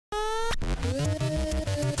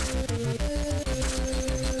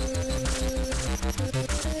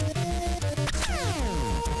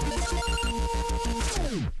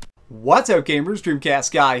What's up gamers,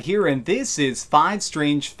 DreamcastGuy here, and this is 5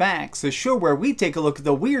 Strange Facts, a show where we take a look at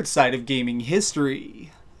the weird side of gaming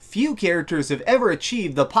history. Few characters have ever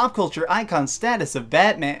achieved the pop culture icon status of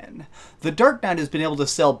Batman. The Dark Knight has been able to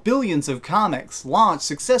sell billions of comics, launch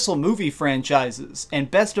successful movie franchises,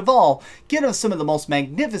 and best of all, get us some of the most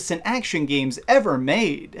magnificent action games ever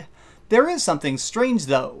made. There is something strange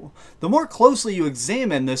though. The more closely you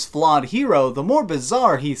examine this flawed hero, the more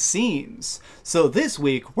bizarre he seems. So this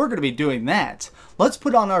week, we're going to be doing that. Let's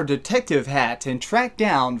put on our detective hat and track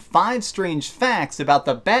down 5 strange facts about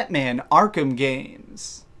the Batman Arkham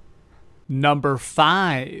games. Number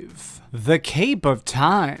 5. The Cape of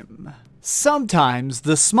Time. Sometimes,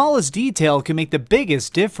 the smallest detail can make the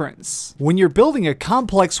biggest difference. When you're building a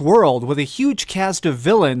complex world with a huge cast of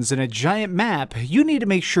villains and a giant map, you need to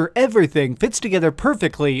make sure everything fits together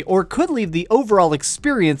perfectly or could leave the overall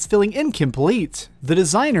experience feeling incomplete. The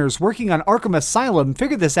designers working on Arkham Asylum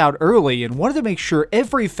figured this out early and wanted to make sure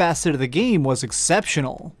every facet of the game was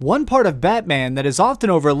exceptional. One part of Batman that is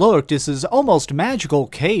often overlooked is his almost magical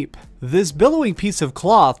cape. This billowing piece of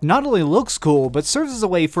cloth not only looks cool, but serves as a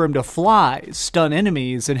way for him to fly, stun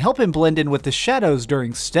enemies, and help him blend in with the shadows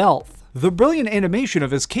during stealth. The brilliant animation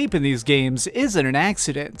of his cape in these games isn't an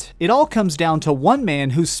accident. It all comes down to one man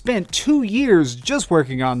who spent 2 years just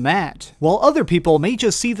working on that. While other people may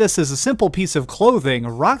just see this as a simple piece of clothing,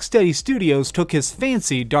 Rocksteady Studios took his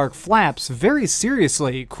fancy dark flaps very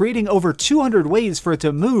seriously, creating over 200 ways for it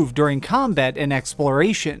to move during combat and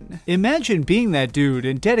exploration. Imagine being that dude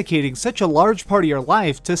and dedicating such a large part of your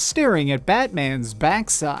life to staring at Batman's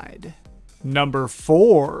backside. Number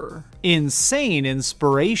 4. Insane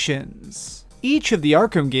inspirations. Each of the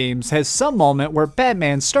Arkham games has some moment where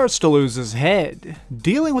Batman starts to lose his head.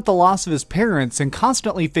 Dealing with the loss of his parents and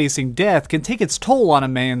constantly facing death can take its toll on a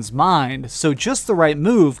man's mind, so just the right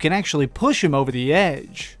move can actually push him over the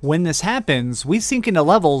edge. When this happens, we sink into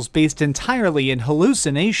levels based entirely in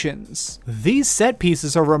hallucinations. These set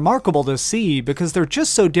pieces are remarkable to see because they're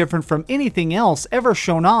just so different from anything else ever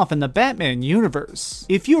shown off in the Batman universe.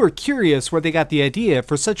 If you are curious where they got the idea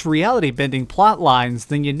for such reality-bending plot lines,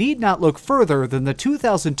 then you need not look further than the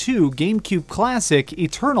 2002 GameCube classic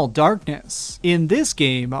Eternal Darkness. In this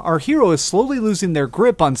game, our hero is slowly losing their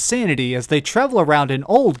grip on sanity as they travel around an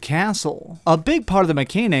old castle. A big part of the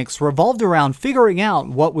mechanics revolved around figuring out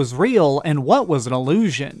what was real and what was an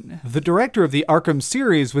illusion. The director of the Arkham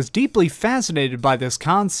series was deeply fascinated by this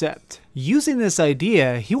concept. Using this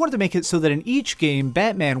idea, he wanted to make it so that in each game,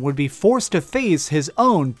 Batman would be forced to face his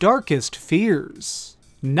own darkest fears.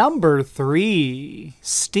 Number 3.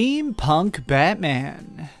 Steampunk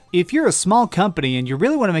Batman. If you're a small company and you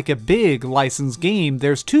really want to make a big licensed game,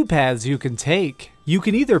 there's 2 paths you can take. You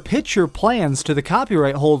can either pitch your plans to the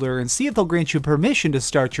copyright holder and see if they'll grant you permission to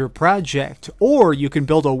start your project, or you can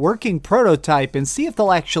build a working prototype and see if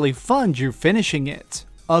they'll actually fund you finishing it.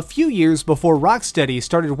 A few years before Rocksteady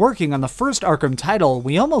started working on the first Arkham title,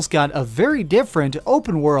 we almost got a very different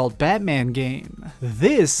open-world Batman game.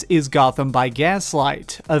 This is Gotham by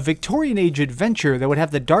Gaslight, a Victorian-age adventure that would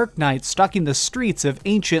have the Dark Knight stalking the streets of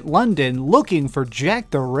ancient London looking for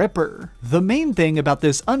Jack the Ripper. The main thing about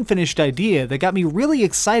this unfinished idea that got me really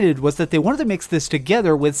excited was that they wanted to mix this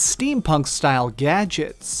together with steampunk-style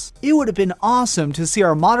gadgets. It would have been awesome to see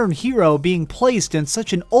our modern hero being placed in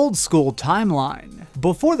such an old-school timeline.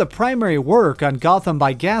 Before the primary work on Gotham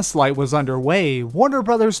by Gaslight was underway, Warner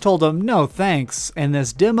Brothers told him no thanks, and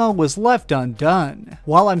this demo was left undone.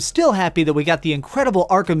 While I'm still happy that we got the incredible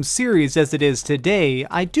Arkham series as it is today,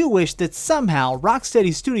 I do wish that somehow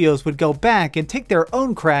Rocksteady Studios would go back and take their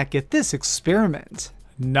own crack at this experiment.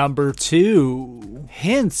 Number 2.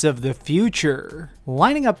 Hints of the future.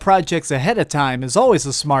 Lining up projects ahead of time is always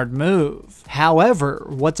a smart move. However,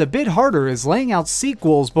 what's a bit harder is laying out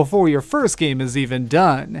sequels before your first game is even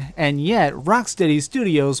done, and yet Rocksteady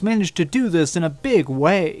Studios managed to do this in a big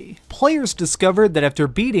way. Players discovered that after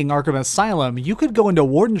beating Arkham Asylum, you could go into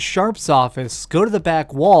Warden Sharp's office, go to the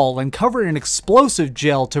back wall, and cover an explosive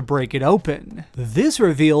gel to break it open. This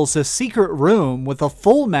reveals a secret room with a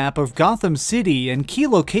full map of Gotham City and key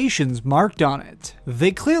locations marked on it.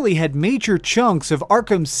 They clearly had major chunks of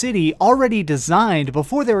Arkham City already designed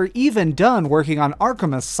before they were even done working on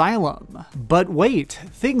Arkham Asylum. But wait,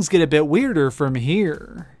 things get a bit weirder from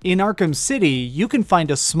here. In Arkham City, you can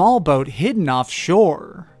find a small boat hidden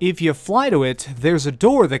offshore. If you fly to it, there's a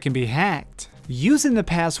door that can be hacked. Using the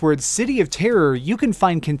password City of Terror, you can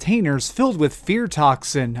find containers filled with fear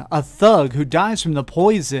toxin, a thug who dies from the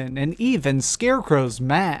poison, and even Scarecrow's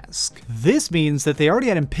mask. This means that they already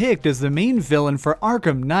had him picked as the main villain for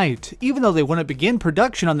Arkham Knight, even though they wouldn't begin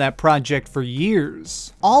production on that project for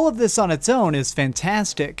years. All of this on its own is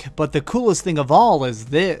fantastic, but the coolest thing of all is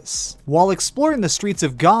this. While exploring the streets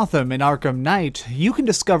of Gotham in Arkham Knight, you can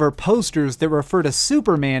discover posters that refer to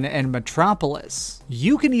Superman and Metropolis.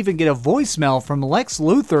 You can even get a voicemail from Lex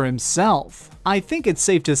Luthor himself. I think it's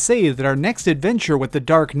safe to say that our next adventure with the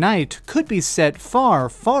Dark Knight could be set far,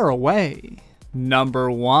 far away.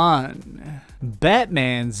 Number 1.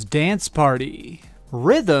 Batman's Dance Party.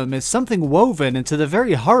 Rhythm is something woven into the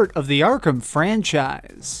very heart of the Arkham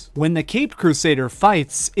franchise. When the Caped Crusader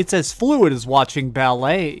fights, it's as fluid as watching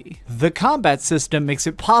ballet. The combat system makes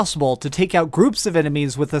it possible to take out groups of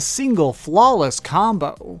enemies with a single flawless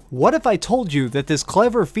combo. What if I told you that this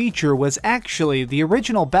clever feature was actually the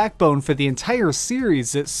original backbone for the entire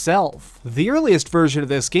series itself? The earliest version of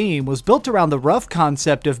this game was built around the rough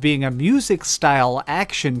concept of being a music-style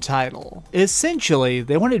action title. Essentially,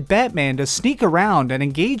 they wanted Batman to sneak around and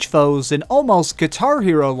engage foes in almost Guitar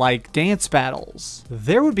Hero-like dance battles.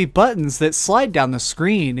 There would be buttons that slide down the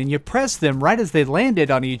screen and you press them right as they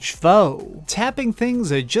landed on each foe. Tapping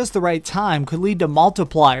things at just the right time could lead to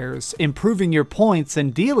multipliers, improving your points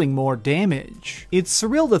and dealing more damage. It's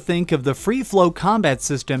surreal to think of the free-flow combat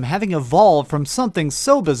system having evolved from something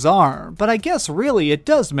so bizarre, but I guess really it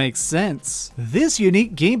does make sense. This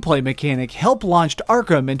unique gameplay mechanic helped launch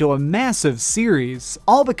Arkham into a massive series,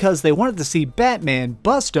 all because they wanted to see Batman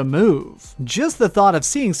bust a move. Just the thought of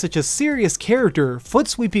seeing such a serious character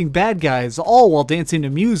foot-sweeping bad guys all while dancing to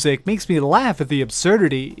music makes me laugh at the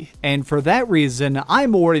absurdity. And for that reason,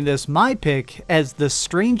 I'm awarding this my pick as the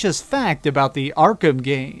strangest fact about the Arkham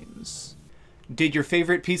games. Did your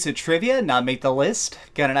favorite piece of trivia not make the list?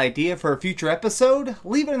 Got an idea for a future episode?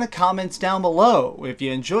 Leave it in the comments down below. If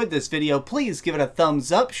you enjoyed this video, please give it a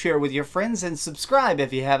thumbs up, share with your friends, and subscribe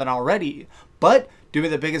if you haven't already. But do me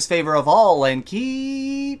the biggest favor of all and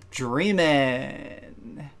keep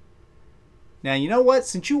dreaming. Now, you know what?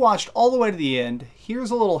 Since you watched all the way to the end,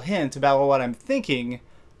 here's a little hint about what I'm thinking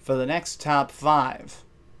for the next top 5.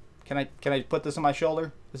 Can I put this on my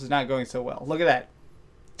shoulder? This is not going so well. Look at that.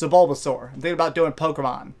 It's a Bulbasaur. I'm thinking about doing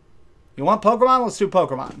Pokemon. You want Pokemon? Let's do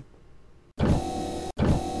Pokemon.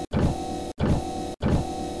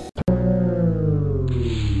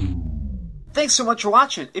 Thanks so much for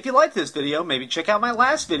watching. If you liked this video, maybe check out my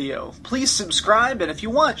last video. Please subscribe, and if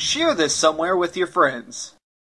you want, share this somewhere with your friends.